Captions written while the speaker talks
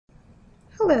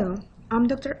Hello, I'm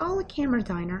Dr. Ala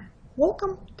Kamerdiner.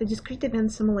 Welcome to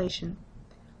Discrete-event simulation.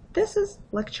 This is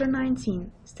Lecture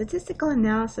 19, Statistical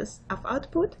Analysis of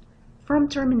Output from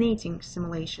Terminating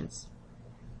Simulations.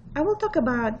 I will talk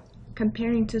about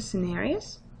comparing two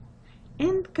scenarios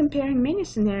and comparing many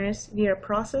scenarios via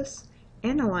process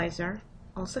analyzer,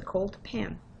 also called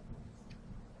PAN.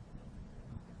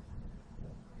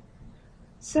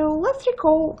 So let's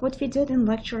recall what we did in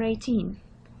Lecture 18.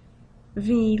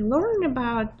 We learned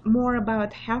more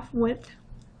about half-width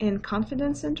and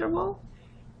confidence interval,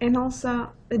 and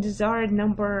also the desired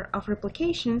number of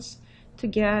replications to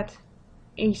get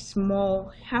a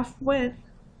small half-width,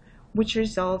 which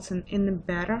results in a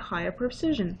better, higher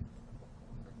precision.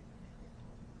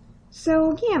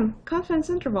 So again, confidence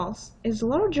intervals, is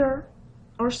larger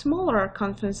or smaller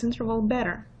confidence interval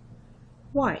better?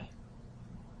 Why?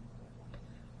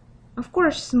 Of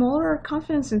course, smaller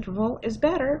confidence interval is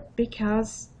better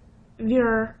because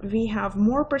we have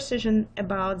more precision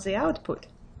about the output.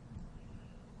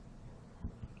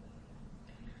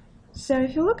 So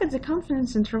if you look at the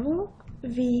confidence interval,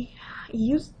 we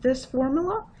use this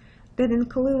formula that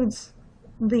includes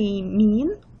the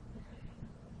mean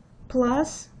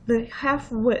plus the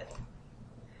half-width.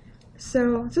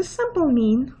 So this simple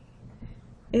mean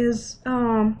is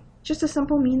just a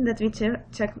simple mean that we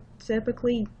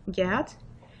typically get,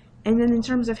 and then in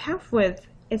terms of half-width,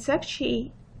 it's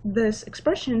actually this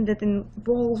expression that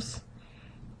involves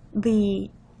the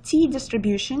t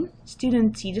distribution,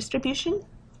 student t distribution,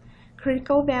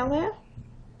 critical value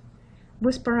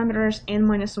with parameters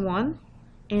n-1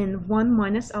 and 1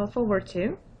 minus alpha over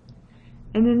 2,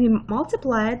 and then we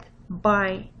multiply it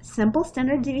by simple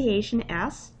standard deviation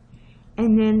s,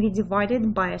 and then we divide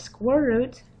it by a square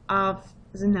root of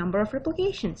the number of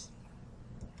replications.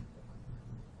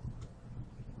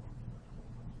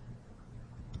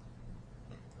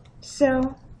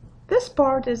 So this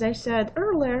part, as I said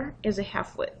earlier, is a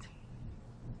half-width.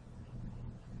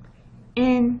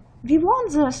 And we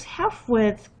want this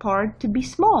half-width part to be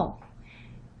small,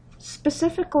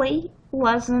 specifically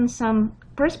less than some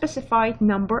pre-specified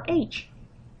number h.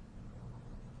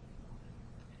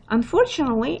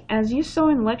 Unfortunately, as you saw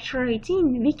in Lecture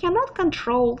 18, we cannot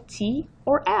control t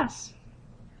or s,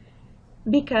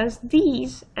 because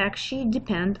these actually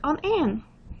depend on n.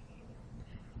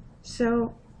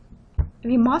 So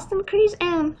we must increase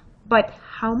n, but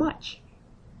how much?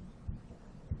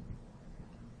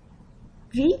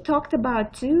 We talked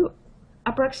about two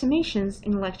approximations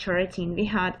in Lecture 18. We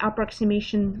had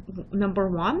approximation number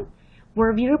 1,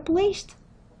 where we replaced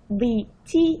the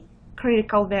t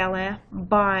critical value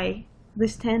by the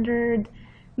standard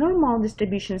normal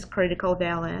distribution's critical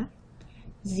value,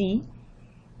 z,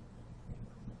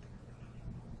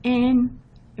 and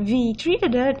we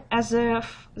treated it as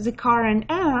if the current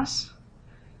s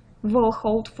will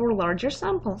hold for larger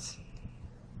samples.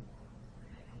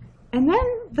 And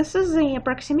then this is the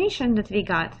approximation that we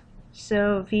got.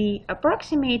 So we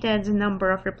approximated the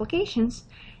number of replications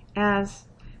as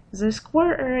the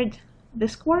squared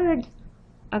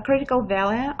critical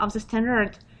value of the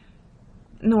standard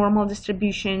normal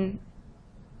distribution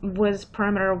with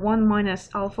parameter 1 minus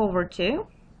alpha over 2,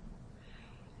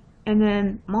 and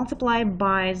then multiplied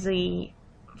by the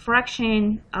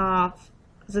fraction of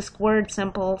the squared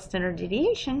simple standard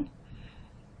deviation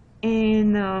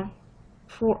and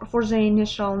for the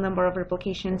initial number of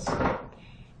replications,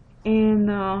 and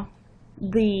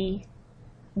the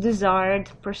desired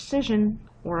precision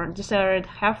or desired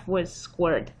half-width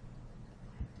squared.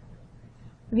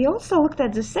 We also looked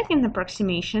at the second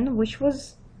approximation, which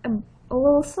was a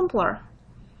little simpler.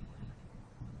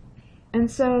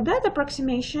 And so that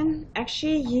approximation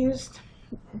actually used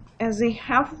as a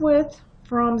half-width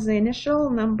from the initial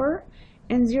number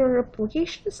and 0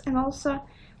 replications, and also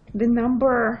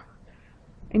the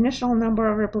initial number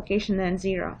of replication and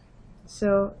 0.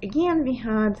 So again, we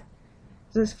had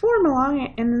this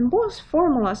formula, and in both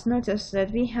formulas, notice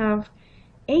that we have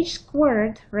h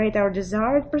squared, right, our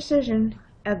desired precision,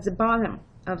 at the bottom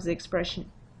of the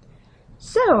expression.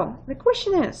 So the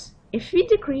question is, if we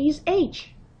decrease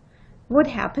h, what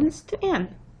happens to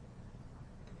n?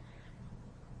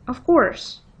 Of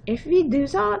course, if we do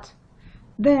that,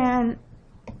 then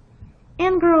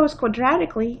n grows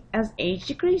quadratically as h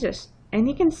decreases, and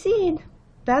you can see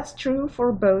that's true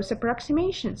for both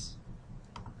approximations.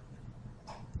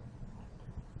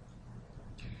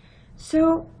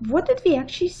 So what did we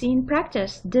actually see in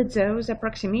practice? Did those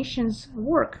approximations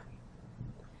work?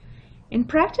 In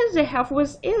practice, the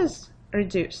half-width is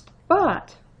reduced,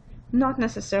 but not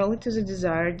necessarily to the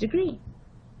desired degree.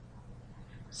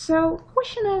 So the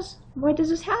question is, why does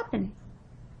this happen?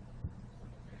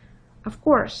 Of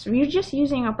course, we're just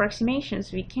using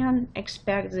approximations. We can't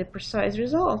expect the precise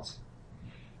results.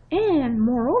 And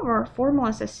moreover,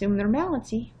 formulas assume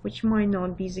normality, which might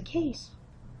not be the case.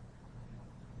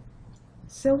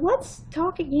 So let's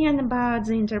talk again about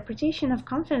the interpretation of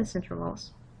confidence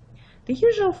intervals. The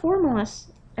usual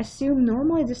formulas assume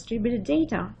normally distributed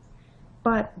data,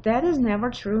 but that is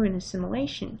never true in a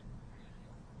simulation.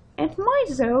 It might,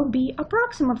 though, be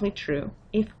approximately true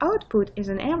if output is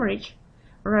an average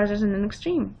rather than an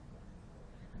extreme.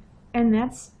 And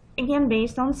that's, again,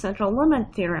 based on central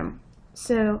limit theorem.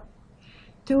 So,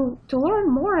 to learn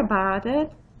more about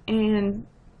it, and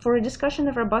for a discussion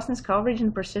of robustness, coverage,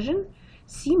 and precision,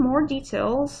 see more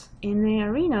details in the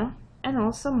arena and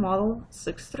also model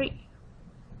 6.3.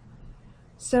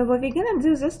 So what we're going to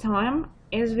do this time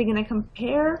is we're going to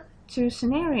compare two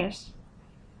scenarios.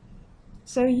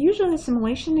 So usually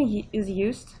simulation is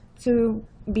used to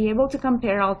be able to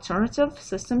compare alternative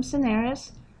system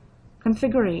scenarios,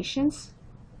 configurations,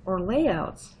 or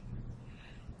layouts.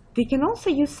 We can also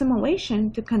use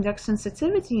simulation to conduct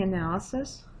sensitivity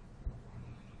analysis.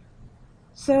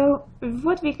 So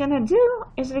what we're going to do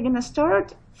is we're going to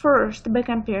start first by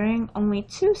comparing only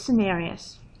two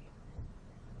scenarios.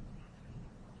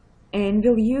 And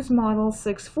we'll use model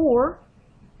 6.4.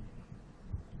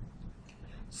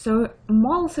 So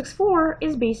model 6.4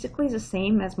 is basically the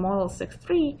same as model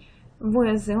 6.3,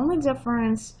 with the only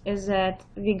difference is that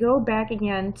we go back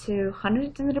again to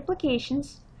 110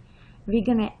 replications. We're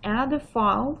going to add a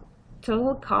file,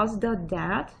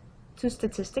 totalcost.dat, to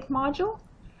statistic module.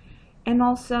 And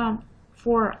also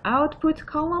for output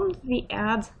column, we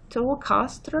add total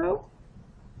cost row.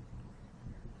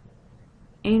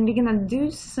 And we're going to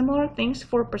do similar things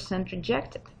for percent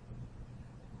rejected.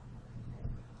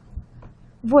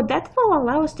 What that will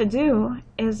allow us to do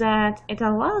is that it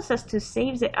allows us to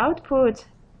save the output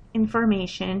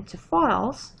information to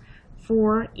files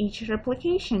for each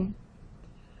replication.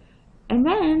 And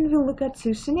then we'll look at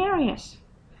two scenarios.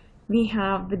 We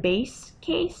have the base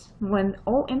case when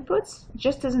all inputs,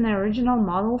 just as in the original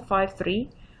model 5.3,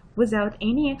 without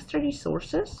any extra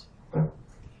resources.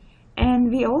 And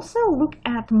we also look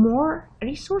at more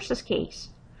resources case.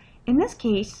 In this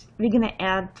case, we're going to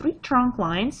add 3 trunk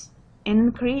lines and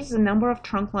increase the number of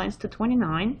trunk lines to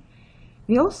 29.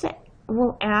 We also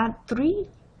will add 3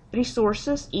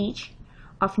 resources each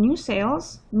of new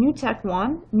sales, new tech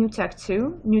 1, new tech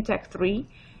 2, new tech 3,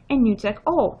 and new tech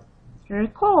all.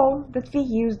 Recall that we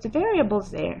used the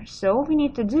variables there, so all we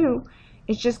need to do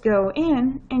is just go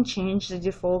in and change the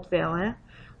default value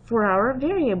for our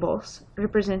variables,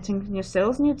 representing new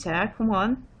sales, new tech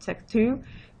 1, tech 2,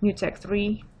 new tech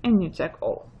 3, and new tech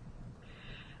all.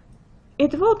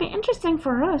 It will be interesting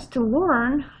for us to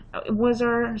learn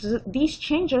whether these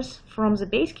changes from the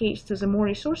base case to the more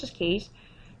resources case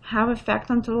have effect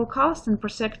on total cost and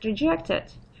percent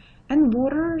rejected, and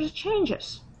what are the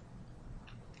changes.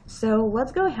 So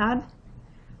let's go ahead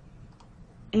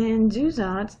and do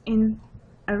that in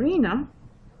Arena.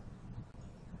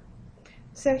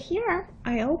 So here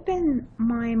I open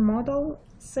my model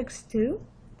 6.2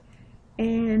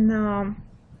 and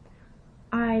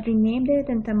I renamed it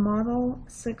into model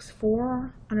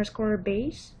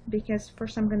 6.4_base because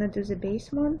first I'm going to do the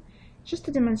base one. Just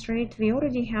to demonstrate, we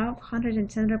already have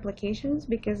 110 replications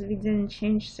because we didn't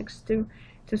change 6.2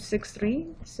 to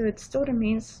 6.3, so it still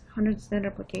remains 110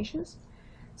 replications.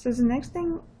 So the next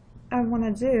thing I want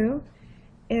to do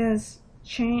is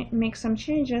make some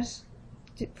changes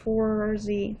for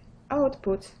the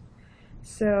output.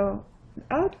 So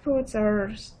outputs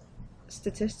are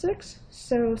statistics.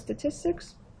 So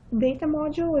statistics data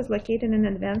module is located in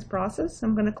advanced process. So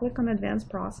I'm going to click on advanced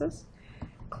process,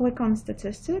 click on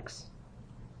statistics.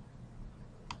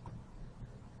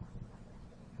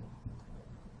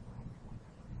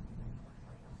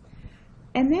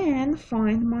 And then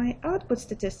find my output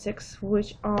statistics,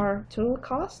 which are total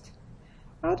cost,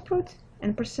 output,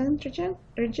 and percent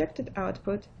rejected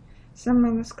output. So I'm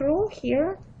going to scroll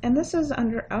here, and this is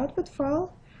under output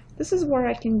file. This is where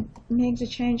I can make the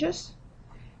changes.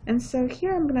 And so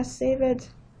here I'm going to save it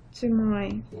to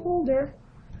my folder,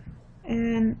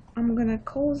 and I'm going to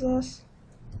call this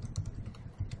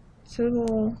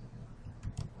total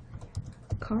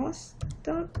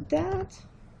cost.dat.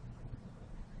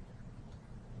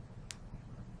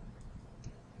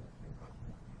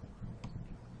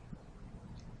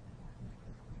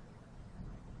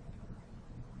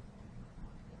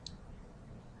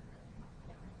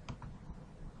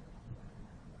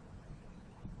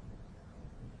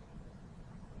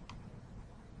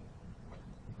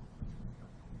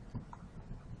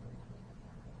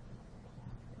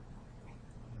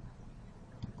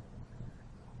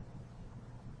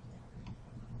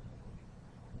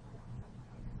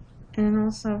 And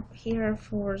also here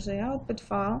for the output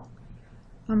file,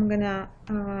 I'm gonna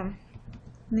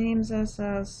name this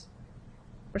as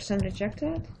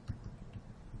 %rejected.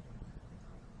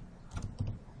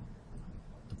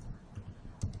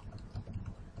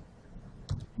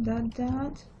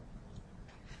 Dot.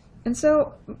 And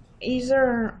so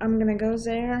either I'm gonna go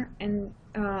there and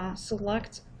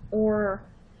select, or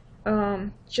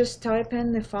just type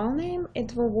in the file name.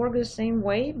 It will work the same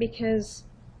way because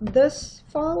this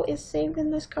file is saved in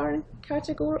this current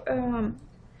category,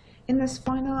 in this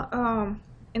final,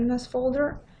 in this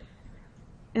folder.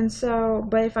 And so,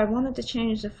 but if I wanted to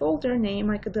change the folder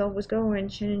name, I could always go and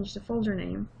change the folder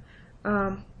name.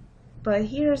 But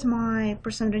here's my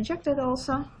 %rejected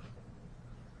also.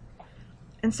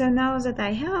 And so now that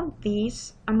I have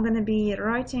these, I'm going to be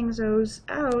writing those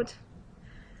out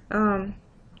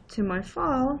to my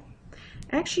file.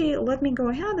 Actually, let me go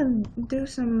ahead and do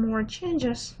some more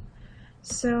changes.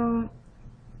 So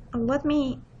let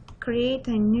me create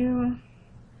a new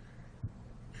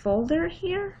folder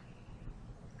here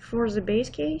for the base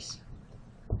case,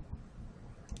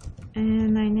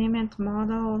 and I name it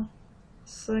model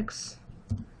 6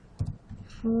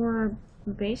 for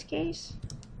base case,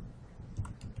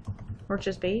 or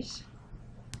just base.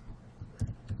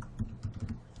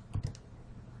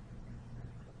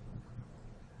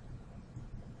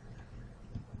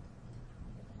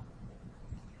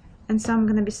 And so I'm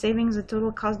going to be saving the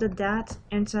total cost.dat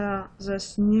into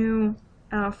this new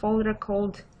folder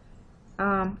called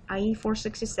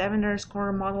IE467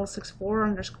 underscore model 64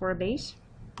 underscore base.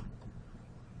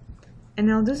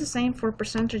 And I'll do the same for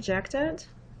 %rejected.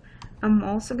 I'm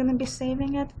also going to be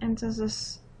saving it into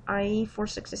this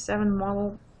IE467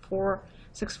 model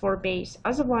 464 base.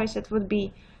 Otherwise, it would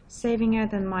be saving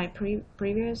it in my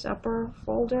previous upper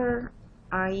folder,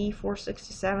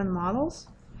 IE467 models.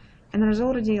 And there's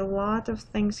already a lot of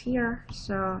things here,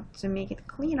 so to make it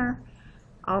cleaner,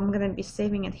 I'm going to be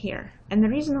saving it here. And the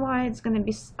reason why it's going to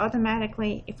be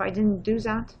automatically, if I didn't do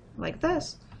that like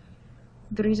this,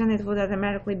 the reason it would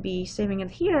automatically be saving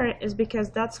it here is because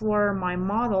that's where my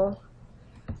model,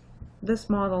 this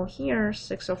model here,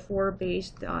 604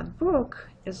 base.book,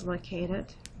 is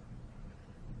located.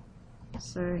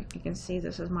 So you can see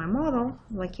this is my model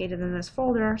located in this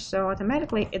folder, so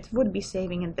automatically it would be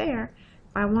saving it there.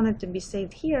 I want it to be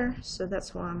saved here, so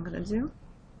that's what I'm going to do.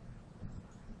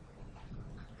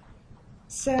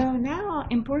 So now,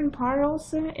 important part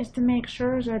also is to make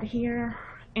sure that here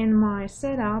in my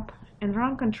setup and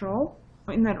run control,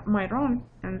 in my run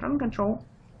and run control,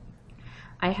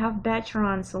 I have batch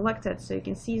run selected. So you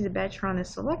can see the batch run is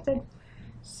selected.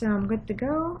 So I'm good to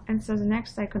go. And so the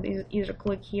next I could either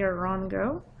click here, run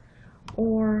go,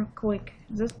 or click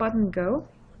this button, go,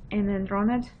 and then run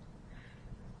it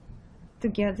to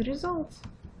get the results.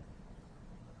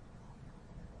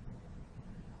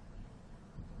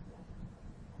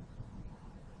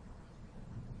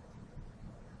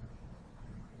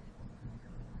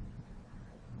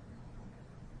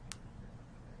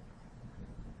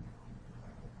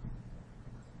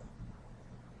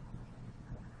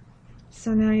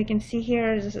 So now you can see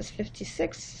here, this is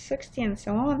 56, 60, and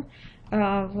so on.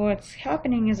 What's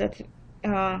happening is that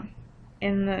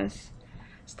in this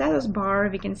status bar,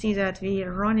 we can see that we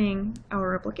are running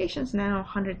our applications now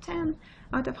 110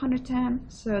 out of 110.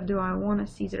 So do I want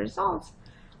to see the results?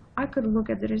 I could look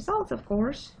at the results, of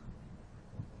course,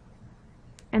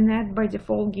 and that by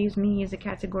default gives me the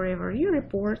category overview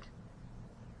report.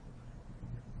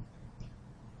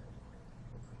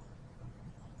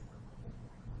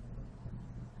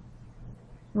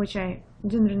 Which I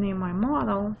didn't rename my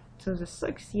model to the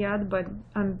 6 yet, but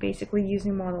I'm basically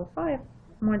using model 5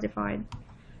 modified.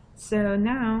 So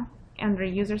now, under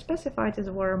user specified is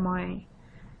where my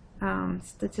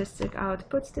statistic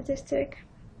output statistic,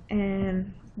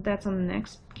 and that's on the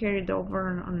next, carried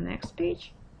over on the next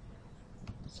page.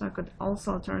 So I could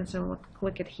also turn to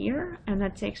click it here, and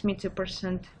that takes me to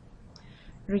 %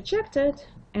 rejected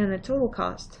and the total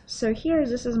cost. So here,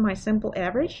 this is my simple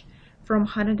average from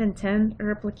 110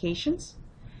 replications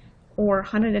or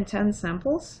 110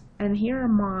 samples, and here are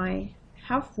my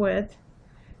half width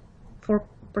for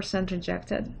 %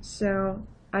 rejected. So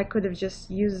I could have just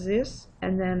used this,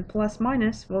 and then plus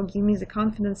minus will give me the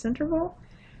confidence interval,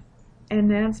 and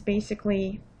that's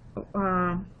basically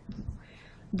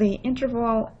the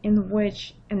interval in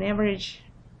which an average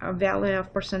value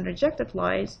of % rejected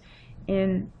lies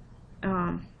in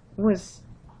with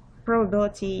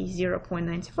probability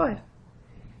 0.95.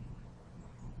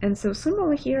 And so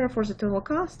similarly here for the total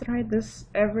cost, right, this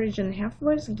average and half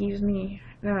width gives me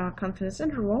confidence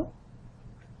interval.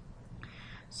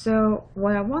 So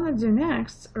what I want to do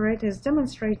next, right, is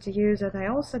demonstrate to you that I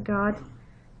also got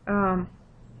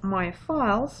my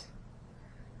files.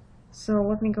 So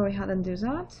let me go ahead and do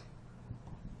that.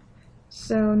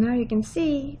 So now you can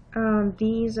see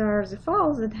these are the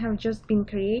files that have just been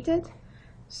created.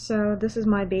 So this is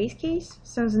my base case.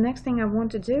 So the next thing I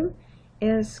want to do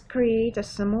is create a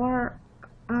similar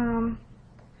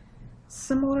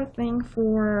thing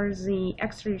for the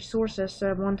extra resources. So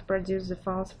I want to produce the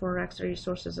files for extra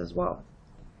resources as well.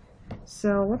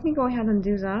 So let me go ahead and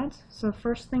do that. So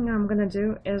first thing I'm gonna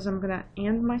do is I'm gonna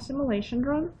end my simulation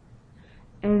run,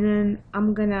 and then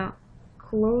I'm gonna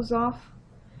close off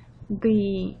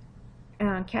the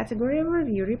category of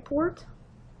review report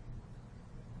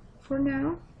for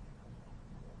now,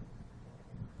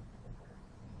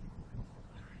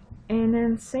 and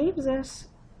then save this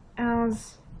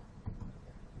as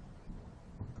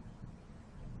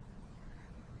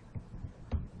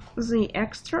the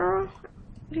extra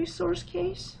resource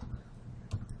case.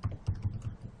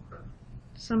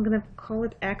 So I'm gonna call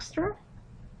it extra,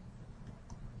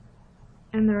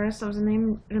 and the rest of the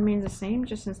name remains the same,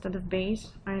 just instead of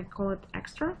base I call it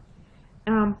extra.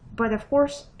 But of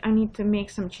course I need to make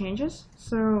some changes.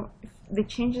 So the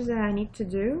changes that I need to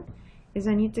do is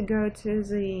I need to go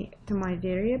to my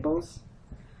variables,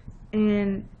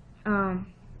 and of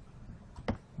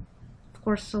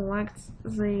course select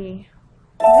the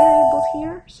variable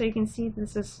here. So you can see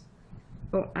this is,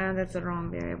 that's the wrong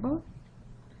variable.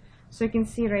 So you can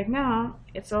see right now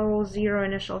it's all 0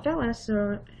 initial values,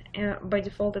 so by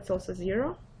default it's also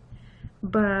 0.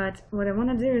 But what I want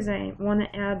to do is I want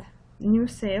to add new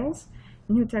sales,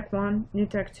 new tech 1, new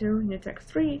tech 2, new tech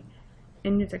 3,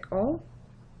 and new tech all.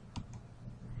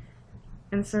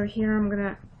 And so here I'm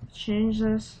gonna change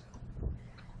this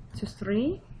to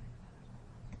 3,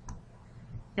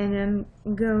 and then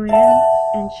go in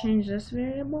and change this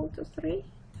variable to 3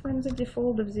 from the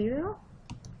default of 0,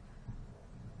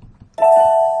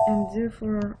 and do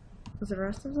for the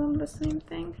rest of them the same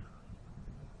thing.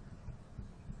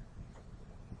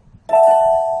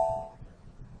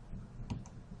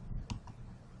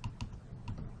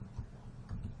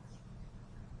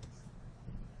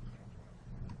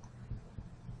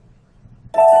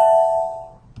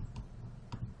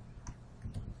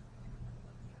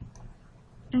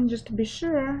 And just to be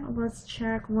sure, let's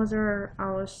check whether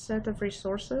our set of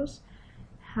resources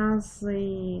has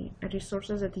the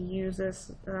resources that it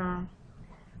uses.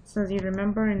 So as you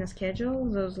remember in the schedule,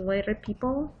 those later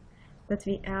people that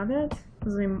we added,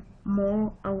 the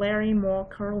Larry, Moore,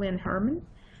 Curly, and Herman,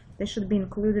 they should be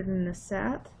included in the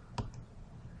set.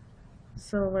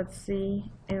 So let's see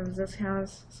if this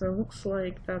has, so it looks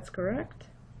like that's correct.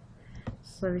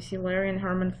 So we see Larry and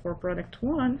Herman for product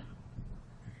 1.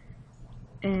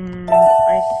 And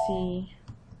I see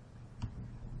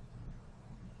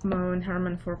Mo and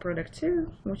Herman for product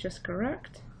 2, which is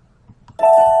correct.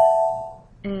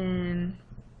 And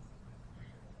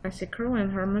I see Curl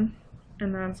and Herman,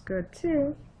 and that's good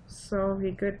too. So we're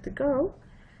good to go.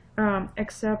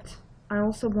 Except I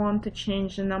also want to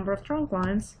change the number of trunk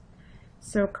lines.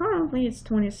 So currently it's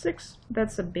 26.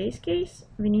 That's a base case.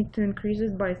 We need to increase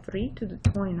it by 3 to the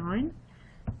 29.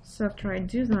 So after I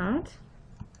do that,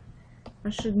 I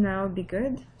should now be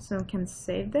good, so I can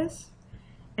save this.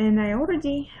 And I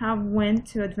already have went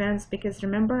to advanced, because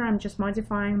remember I'm just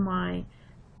modifying my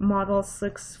model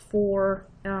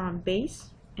 6.4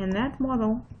 base, and that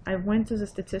model I went to the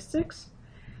statistics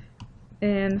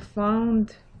and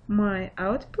found my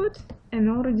output and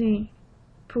already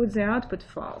put the output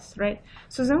files, right?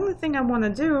 So the only thing I want to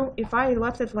do, if I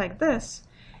left it like this,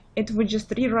 it would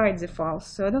just rewrite the files.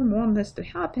 So I don't want this to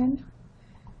happen.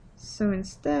 So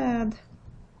instead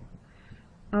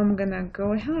I'm gonna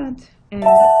go ahead and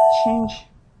change,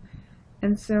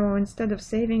 and so instead of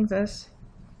saving this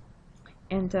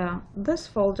in this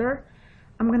folder,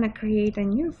 I'm gonna create a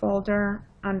new folder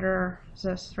under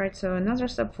this, right? So another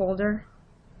subfolder.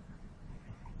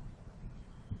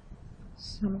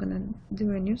 So I'm gonna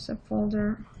do a new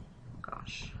subfolder.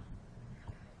 Gosh,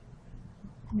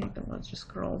 maybe let's just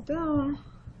scroll down,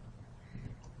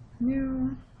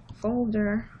 new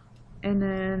folder, and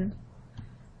then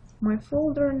my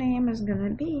folder name is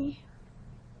gonna be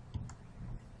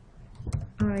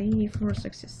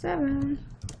IE467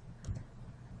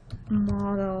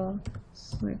 model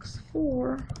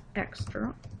 6.4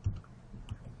 extra.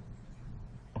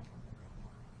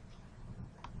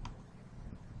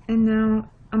 And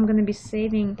now I'm gonna be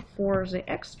saving for the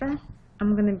extra.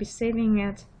 I'm gonna be saving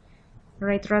it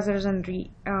right rather than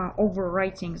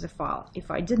overwriting the file.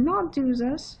 If I did not do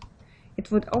this, it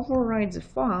would overwrite the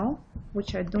file,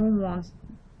 which I don't want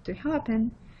to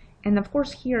happen, And of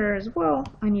course here as well,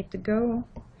 I need to go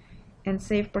and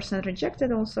save percent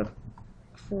rejected also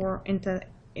into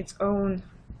its own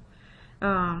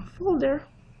folder.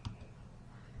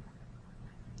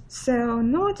 So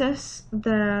notice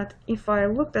that if I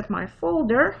looked at my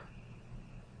folder,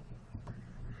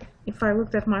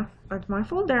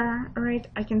 right,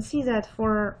 I can see that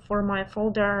for my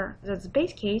folder that's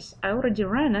base case, I already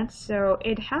ran it, so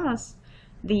it has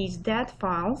these dat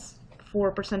files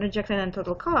for percent rejected and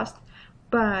total cost,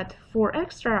 but for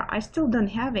extra I still don't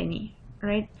have any,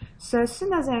 right? So as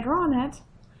soon as I run it,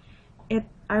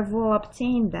 I will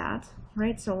obtain that,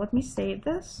 right? So let me save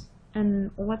this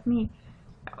and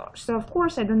so of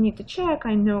course I don't need to check,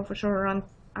 I know for sure run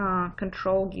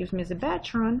control gives me the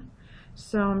batch run.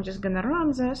 So I'm just gonna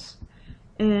run this,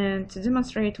 and to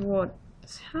demonstrate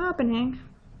what's happening,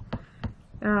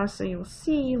 so you'll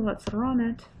see, let's run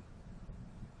it.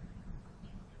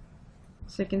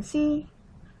 So you can see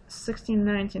 16,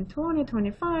 19, 20,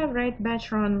 25, right?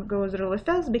 Batch run goes really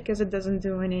fast because it doesn't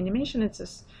do any animation. It's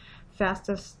as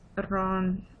fastest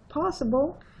run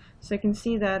possible. So you can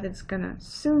see that it's gonna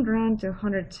soon run to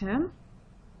 110.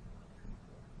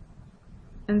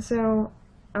 And so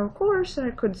of course,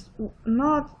 I could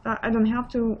not, I don't have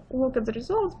to look at the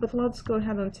results, but let's go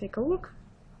ahead and take a look.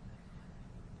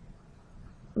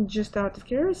 Just out of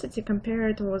curiosity, compare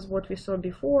it with what we saw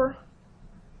before.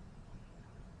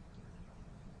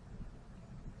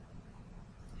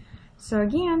 So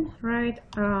again, right,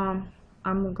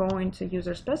 I'm going to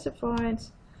user specified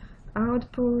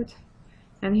output,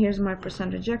 and here's my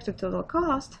percent rejected total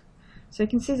cost. So you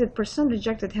can see that percent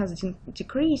rejected has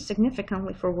decreased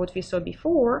significantly for what we saw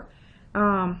before,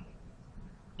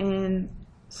 and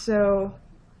so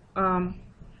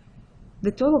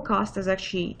the total cost has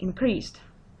actually increased.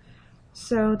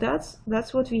 So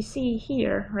that's what we see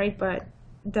here, right? But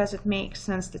does it make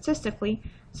sense statistically?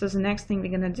 So the next thing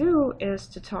we're gonna do is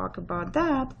to talk about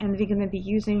that, and we're gonna be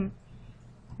using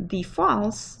the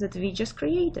files that we just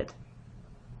created.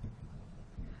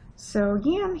 So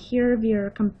again, here we are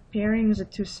comparing the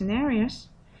two scenarios,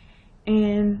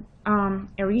 and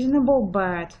a reasonable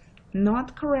but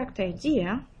not correct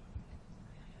idea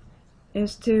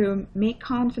is to make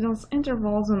confidence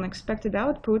intervals on expected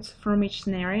outputs from each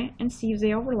scenario and see if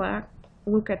they overlap,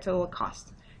 look at total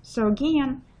cost. So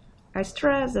again, I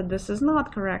stress that this is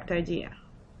not correct idea.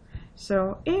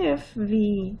 So if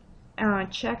we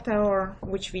checked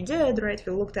which we did, right,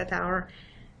 we looked at our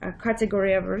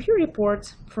category overview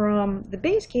report from the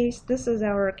base case. This is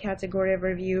our category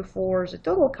overview for the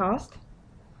total cost,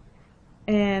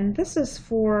 and this is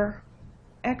for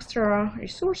extra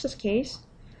resources case.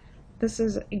 This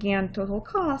is again total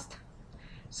cost.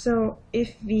 So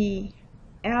if we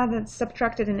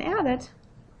subtracted and added,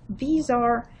 these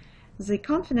are the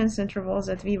confidence intervals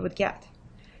that we would get.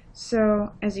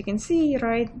 So as you can see,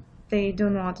 right, they do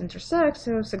not intersect,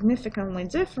 so significantly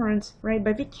different, right?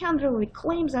 But we can't really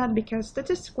claim that because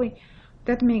statistically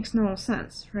that makes no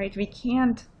sense, right? We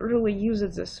can't really use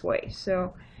it this way.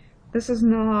 So this is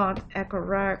not a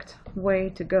correct way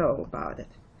to go about it.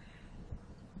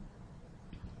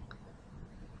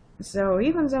 So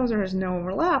even though there is no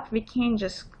overlap, we can't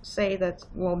just say that,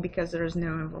 well, because there is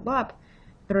no overlap,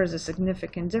 there is a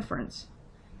significant difference.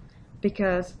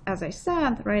 Because, as I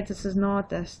said, right, this is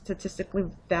not a statistically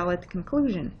valid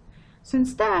conclusion. So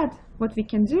instead, what we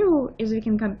can do is we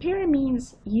can compare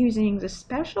means using the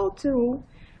special tool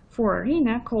for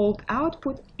Arena called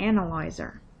Output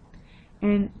Analyzer.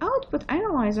 And Output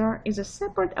Analyzer is a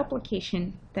separate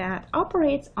application that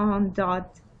operates on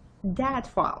 .dat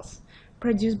files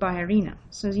produced by Arena.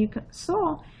 So as you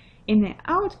saw, in the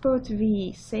output,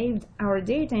 we saved our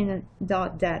data in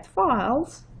 .dat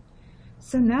files.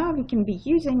 So now we can be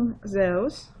using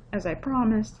those, as I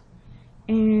promised,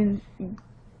 and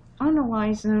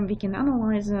analyze them. We can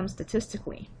analyze them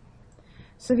statistically.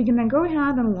 So we're gonna go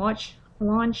ahead and launch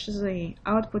the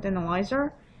Output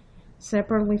Analyzer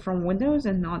separately from Windows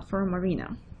and not from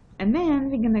Arena. And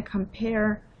then we're gonna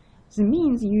compare the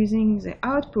means using the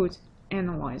Output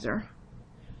Analyzer.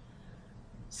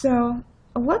 So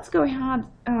let's go ahead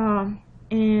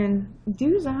and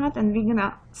do that, and we're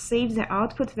gonna save the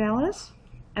output values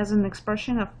as an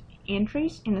expression of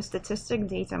entries in a statistic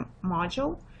data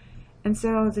module. And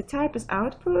so the type is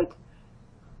output.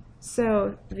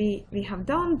 So we have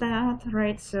done that,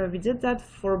 right? So we did that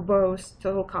for both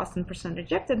total cost and percent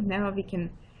rejected. Now we can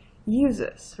use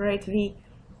this, right? We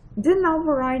didn't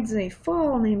override the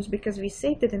file names because we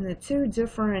saved it in the two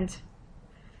different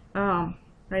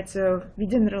right, so we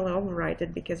didn't really overwrite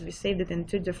it because we saved it in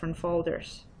two different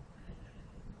folders.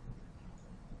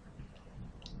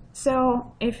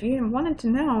 So if you wanted to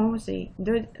know,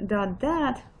 the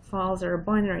 .dat files are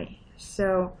binary,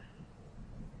 so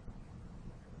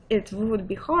it would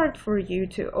be hard for you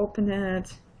to open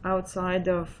it outside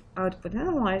of Output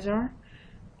Analyzer,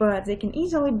 but they can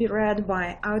easily be read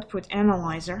by Output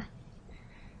Analyzer.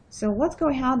 So let's go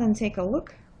ahead and take a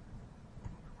look.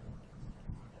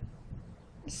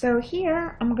 So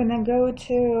here I'm gonna go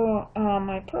to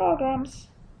my programs,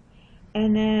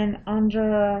 and then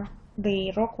under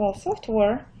the Rockwell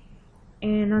software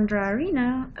and under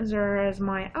Arena there is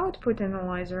my Output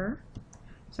Analyzer.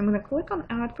 So I'm gonna click on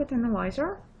Output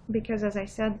Analyzer because, as I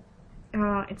said,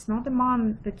 it's not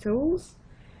among the tools.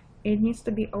 It needs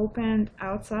to be opened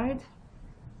outside.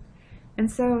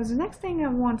 And so the next thing I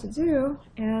want to do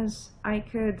is I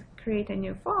could create a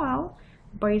new file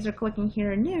by either clicking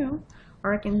here New,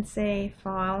 or I can say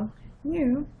File,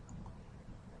 New.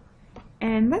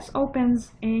 And this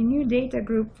opens a new data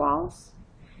group files.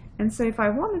 And so if I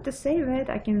wanted to save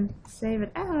it, I can save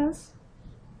it as.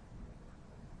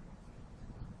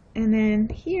 And then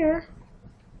here,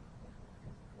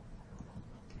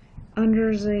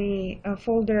 under the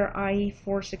folder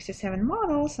IE467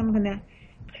 models, I'm going to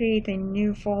create a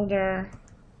new folder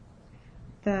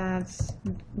that's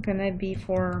going to be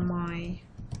for my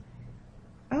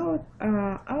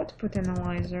Output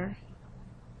Analyzer.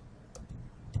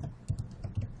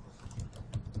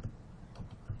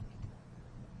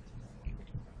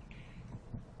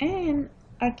 And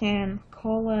I can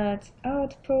call it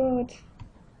Output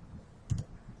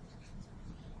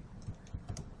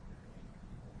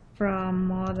from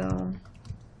model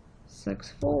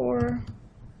 64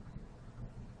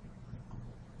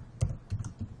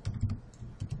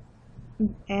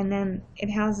 and then it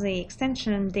has the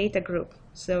extension data group.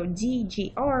 So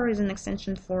DGR is an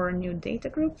extension for a new data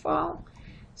group file.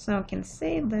 So I can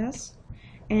save this.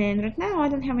 And right now I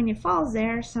don't have any files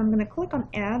there, so I'm going to click on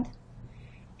Add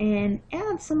and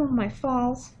add some of my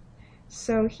files.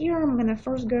 So here I'm going to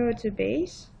first go to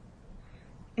Base,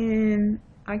 and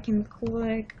I can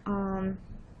click on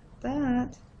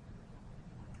that.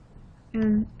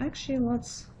 And actually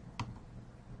let's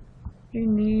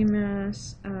rename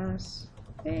this as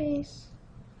Base,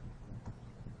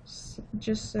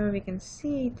 just so we can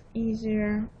see it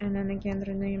easier. And then again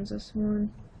rename this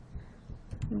one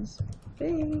as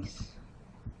Base.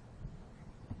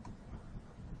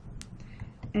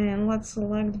 And let's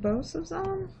select both of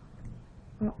them.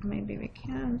 Well, maybe we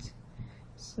can't.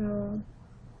 So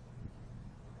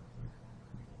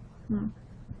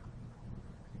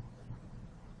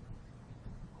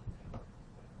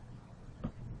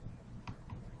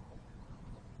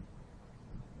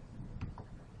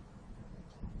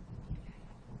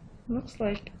looks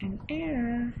like an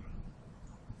error.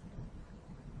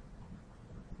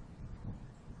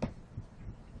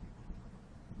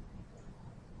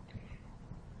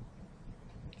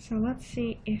 So let's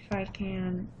see if I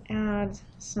can add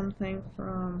something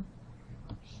from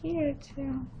here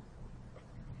too.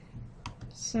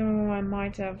 So I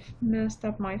might have messed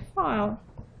up my file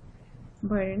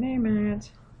by renaming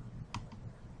it.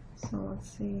 So let's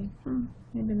see,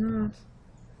 maybe not.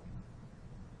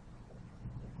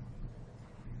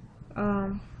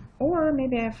 Or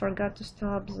maybe I forgot to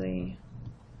stop the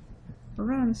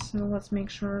run, so let's make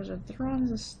sure that the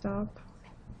runs is stopped.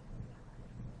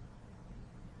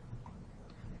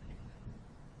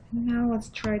 Now let's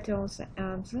try to also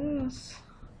add this.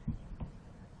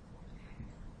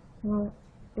 Well,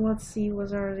 let's see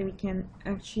whether we can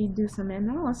actually do some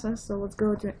analysis. So let's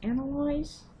go to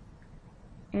Analyze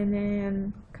and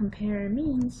then Compare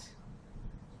Means.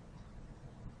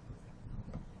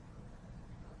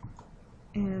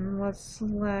 And let's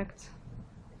select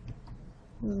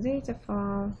the data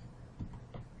file.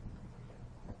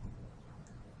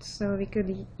 So we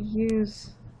could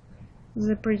use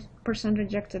the percent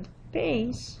rejected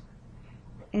base,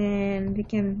 and we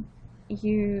can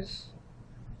use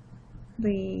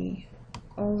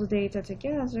all the data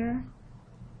together,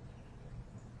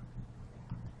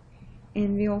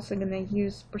 and we're also gonna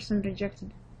use percent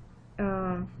rejected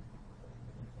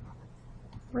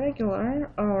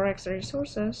regular or extra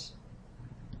resources,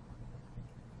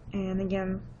 and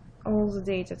again all the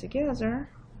data together.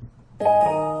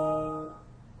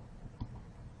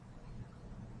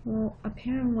 Well,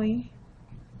 apparently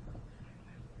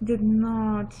did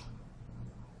not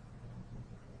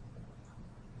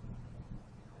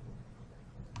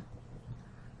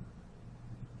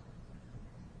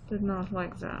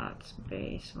like that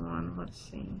base one. Let's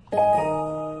see.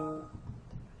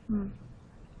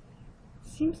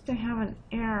 Seems to have an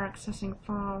error accessing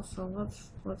files, so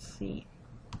let's see.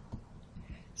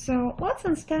 So let's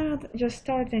instead just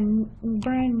start a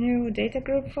brand new data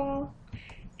group file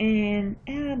and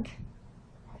add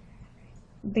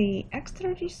the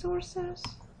extra resources.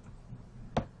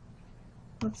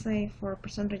 Let's say for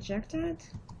percent rejected,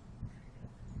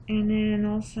 and then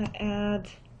also add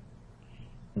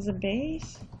the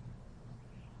base.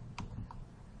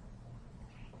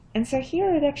 And so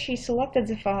here it actually selected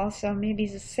the file, so maybe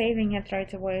the saving it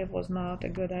right away was not a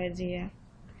good idea.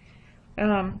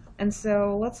 And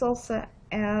so let's also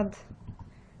add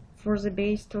for the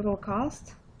base total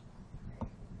cost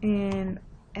and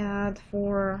add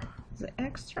for the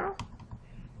extra.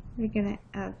 We're gonna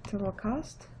add total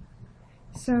cost.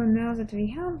 So now that we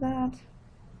have that,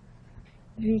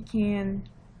 we can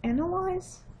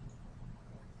analyze.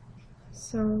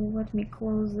 So let me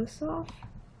close this off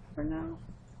for now.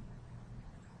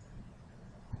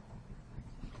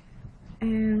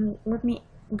 And let me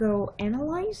go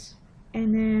analyze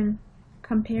and then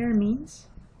compare means.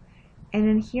 And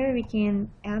then here we can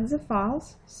add the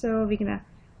files. So we're gonna,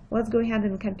 let's go ahead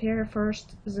and compare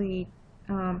first the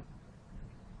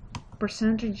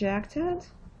percent rejected,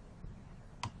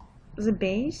 the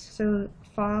base. So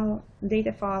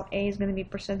data file A is going to be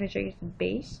percent rejected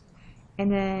base,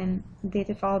 and then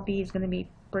data file B is going to be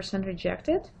percent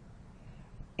rejected.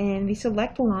 And we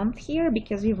select lump here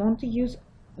because we want to use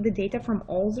the data from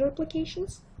all the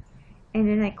applications. And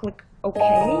then I click OK.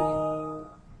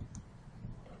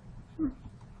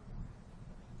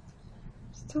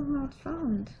 Still not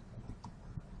found.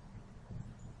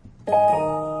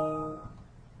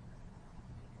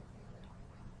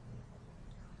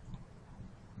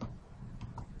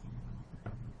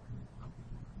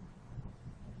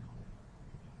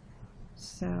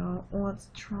 So let's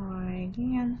try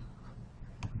again.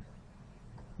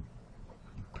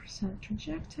 Percent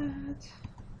rejected.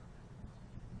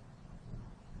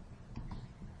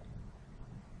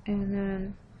 And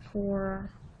then for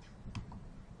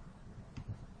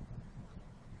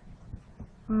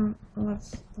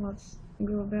let's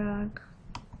go back.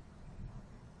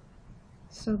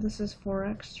 So this is for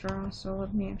extra, so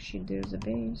let me actually do the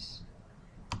base.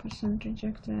 Percent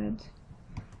rejected.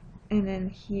 And then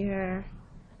here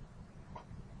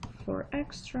for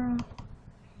extra,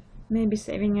 maybe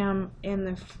saving them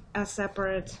in a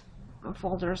separate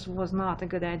folders was not a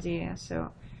good idea,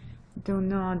 so do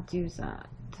not do that.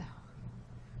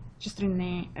 Just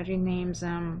rename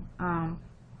them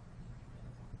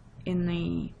in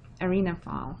the arena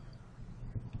file.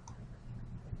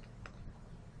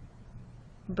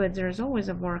 But there's always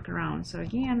a workaround. So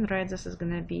again, right, this is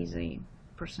gonna be the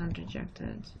percent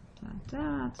rejected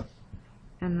that,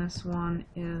 and this one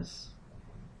is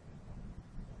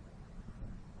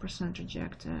percent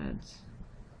rejected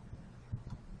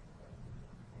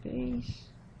base.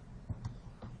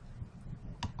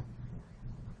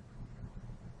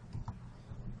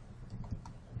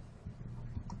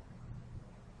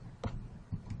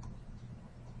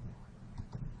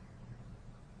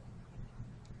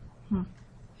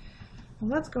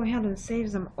 Let's go ahead and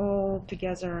save them all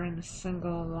together in a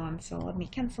single one. So let me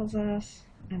cancel this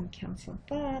and cancel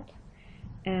that,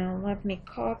 and let me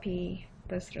copy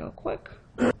this real quick.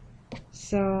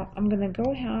 So I'm gonna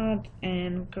go ahead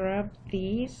and grab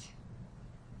these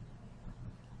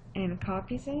and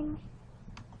copy them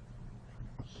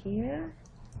here,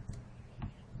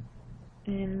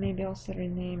 and maybe also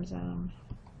rename them.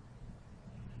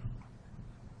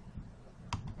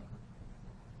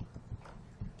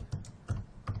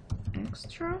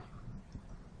 Extra,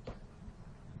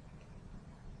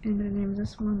 and rename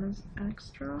this one as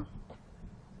extra.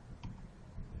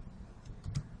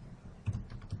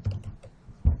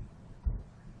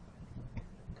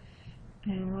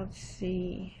 And let's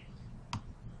see.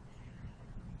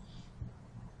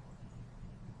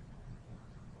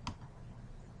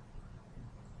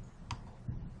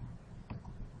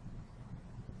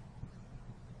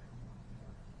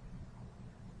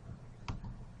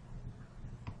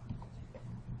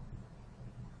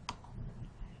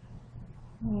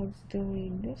 Let's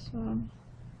delete this one,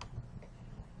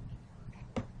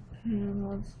 and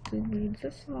let's delete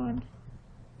this one,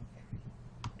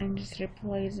 and just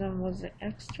replace them with the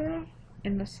extra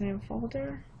in the same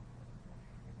folder.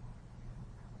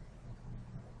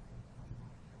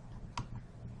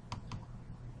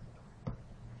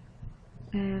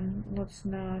 And let's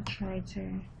now try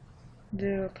to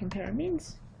do compare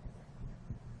means.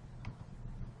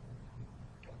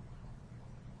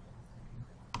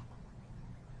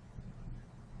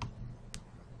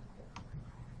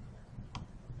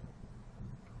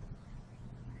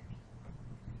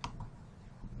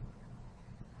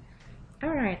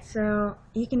 Alright, so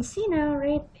you can see now,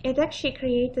 right, it actually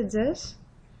created this,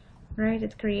 right,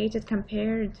 it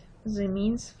compared the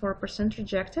means for percent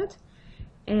rejected,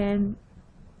 and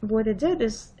what it did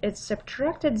is it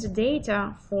subtracted the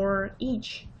data for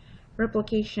each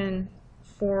replication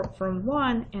from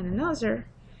one and another,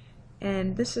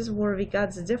 and this is where we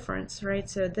got the difference, right?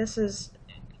 So this is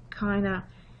kind of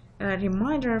a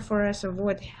reminder for us of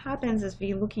what happens as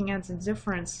we're looking at the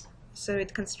difference. So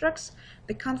it constructs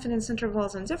the confidence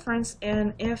intervals on difference,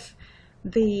 and if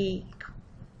the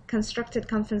constructed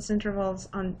confidence interval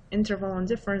on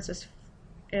difference is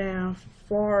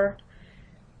far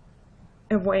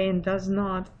away and does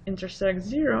not intersect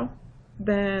 0,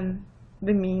 then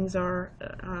the means are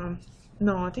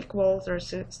not equal.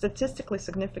 There's a statistically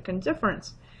significant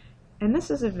difference, and this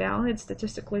is a valid,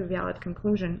 statistically valid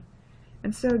conclusion.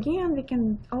 And so again, we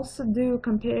can also do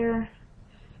compare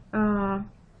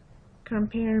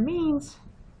means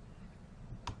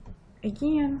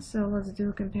again. So let's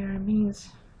do compare means,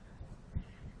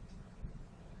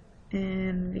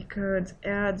 and we could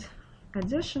add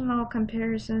additional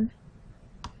comparison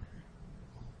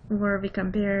where we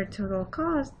compare total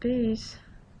cost base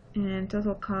and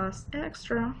total cost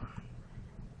extra,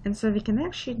 and so we can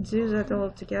actually do that all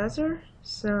together.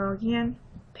 So again,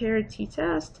 paired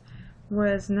t-test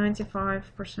was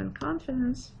 95%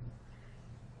 confidence,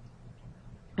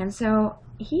 and so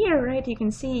here, right, you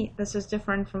can see this is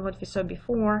different from what we saw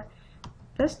before.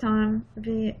 This time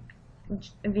we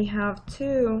have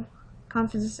two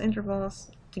confidence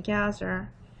intervals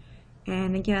together,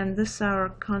 and again, this our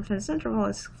confidence interval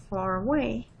is far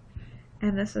away,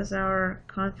 and this is our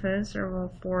confidence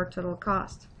interval for total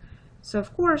cost. So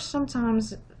of course,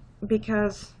 sometimes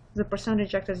because the percent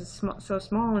rejected is so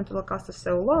small and total cost is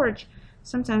so large,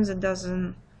 sometimes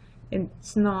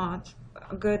it's not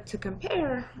good to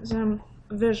compare them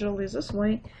visually this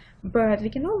way, but we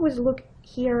can always look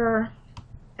here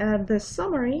at the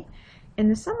summary, and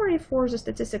the summary for the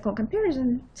statistical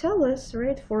comparison tell us,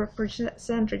 right, for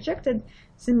percent rejected,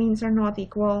 the means are not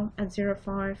equal at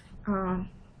 0.05 or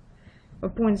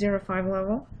 0.05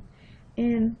 level,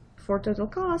 and for total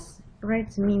costs,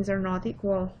 right, the means are not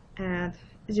equal at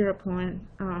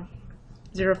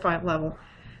 0.05 level.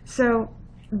 So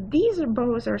these are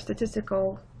both our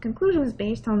statistical conclusions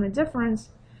based on the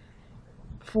difference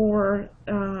for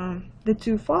the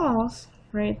two files,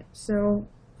 right? So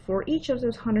for each of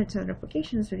those 110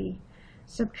 replications, we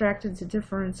subtracted the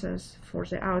differences for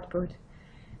the output.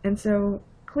 And so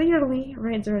clearly,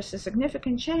 right, there's a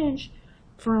significant change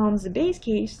from the base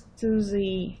case to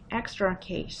the extra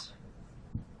case.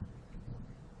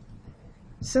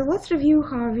 So let's review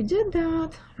how we did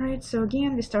that, right? So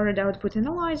again, we started output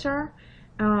analyzer,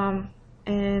 and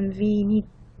we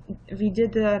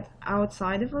did that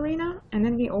outside of Arena, and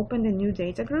then we opened a new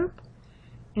data group,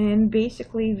 and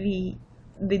basically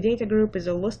the data group is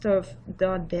a list of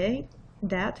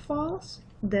 .dat files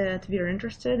that we're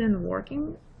interested in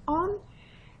working on,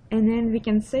 and then we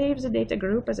can save the data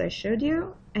group as I showed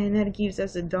you, and that gives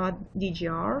us a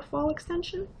 .dgr file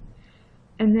extension,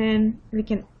 and then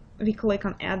we click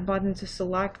on Add button to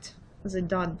select the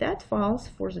 .dat files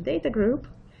for the data group,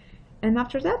 and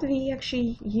after that we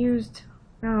actually used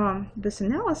this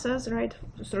analysis, right,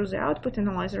 through the output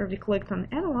analyzer. We clicked on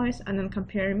Analyze and then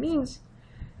Compare Means,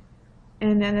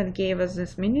 and then it gave us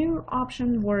this menu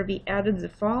option where we added the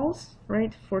files,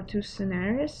 right, for two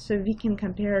scenarios, so we can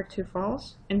compare two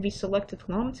files, and we selected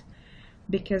lumped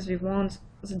because we want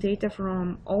the data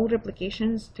from all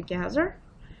replications together,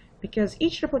 because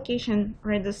each replication,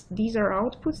 right, these are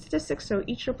output statistics, so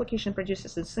each replication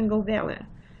produces a single value,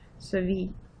 so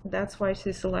that's why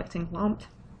we're selecting lumped.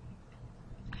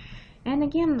 And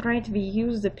again, right, we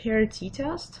use the paired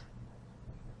t-test,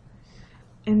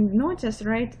 and notice,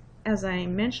 right, as I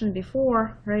mentioned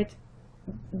before, right,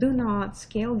 do not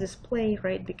scale display,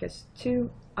 right, because two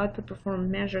output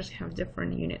performance measures have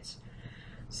different units.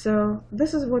 So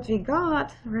this is what we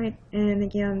got, right, and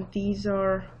again, these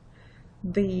are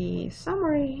the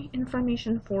summary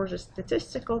information for the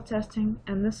statistical testing,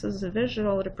 and this is a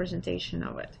visual representation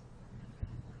of it.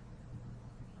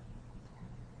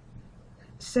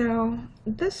 So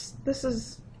this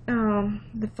is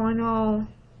the final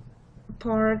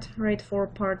part, right, for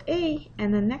part A,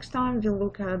 and then next time we'll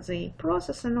look at the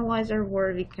process analyzer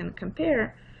where we can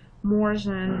compare more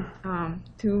than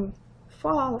two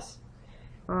files.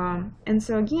 And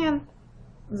so again,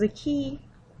 the key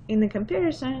in the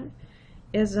comparison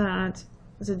is that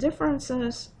the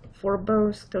differences for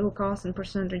both total cost and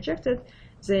percent rejected,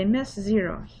 they miss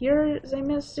 0. Here they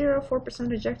miss 0 for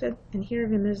percent rejected, and here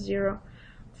we miss 0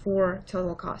 for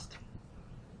total cost.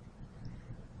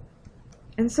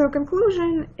 And so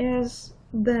conclusion is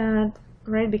that,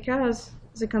 right, because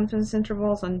the confidence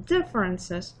intervals and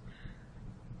differences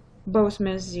both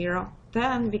miss 0,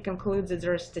 then we conclude that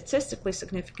there is statistically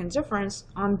significant difference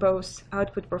on both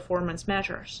output performance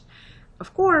measures.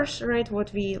 Of course, right,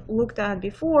 what we looked at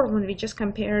before when we just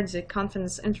compared the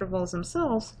confidence intervals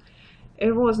themselves,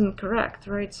 it wasn't correct,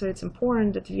 right? So it's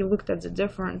important that we looked at the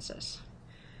differences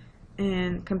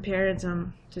and compared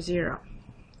them to 0.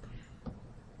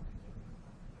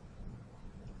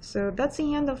 So that's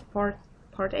the end of part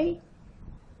A.